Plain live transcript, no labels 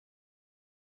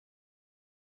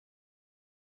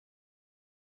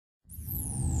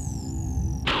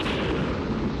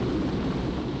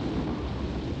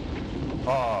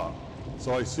Ah,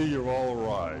 so I see you've all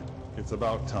arrived. It's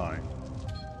about time.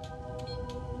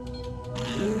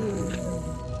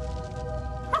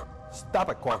 Stop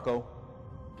it, Quacko.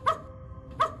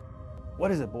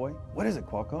 What is it, boy? What is it,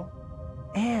 Quacko?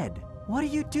 Ed, what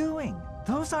are you doing?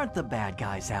 Those aren't the bad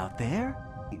guys out there.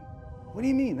 What do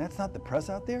you mean? That's not the press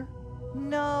out there?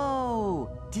 No!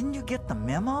 Didn't you get the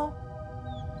memo?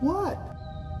 What?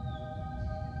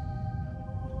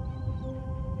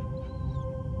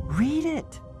 Read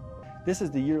it. This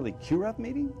is the yearly QRF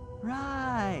meeting?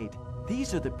 Right.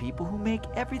 These are the people who make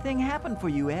everything happen for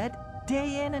you, Ed.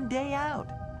 Day in and day out.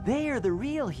 They are the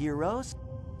real heroes.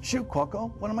 Shoot,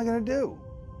 Quacko. What am I going to do?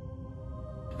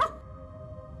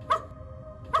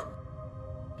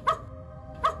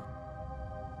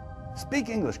 Speak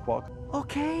English, Quacko.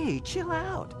 Okay, chill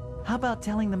out. How about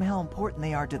telling them how important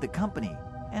they are to the company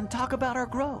and talk about our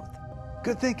growth?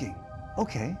 Good thinking.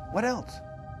 Okay, what else?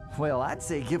 Well, I'd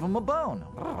say give them a bone.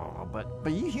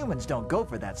 But you humans don't go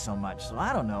for that so much, so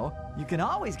I don't know. You can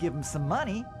always give them some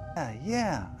money.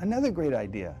 Yeah, another great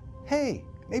idea. Hey,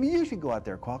 maybe you should go out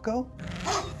there, Quacko.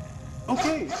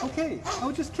 Okay, I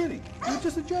was just kidding. It was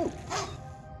just a joke.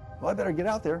 Well, I better get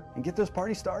out there and get this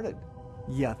party started.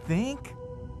 You think?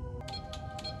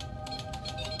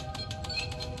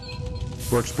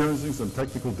 We're experiencing some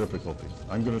technical difficulties.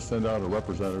 I'm going to send out a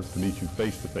representative to meet you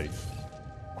face to face.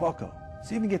 Quacko,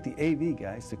 see if you can get the AV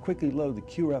guys to quickly load the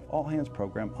QRF All Hands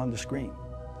program on the screen.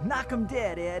 Knock 'em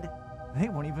dead, Ed. They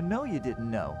won't even know you didn't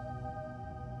know.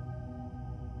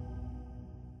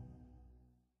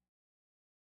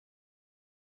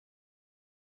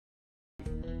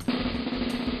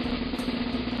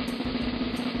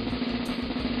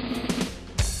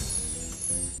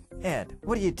 Ed,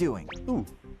 what are you doing? Ooh,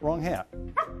 wrong hat.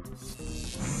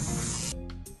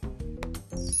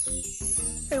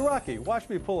 Hey, Rocky, watch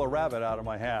me pull a rabbit out of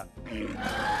my hat.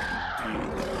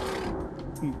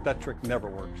 That trick never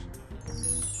works.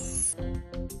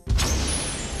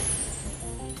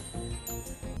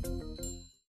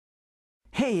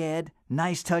 Hey, Ed,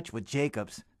 nice touch with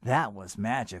Jacobs. That was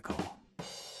magical.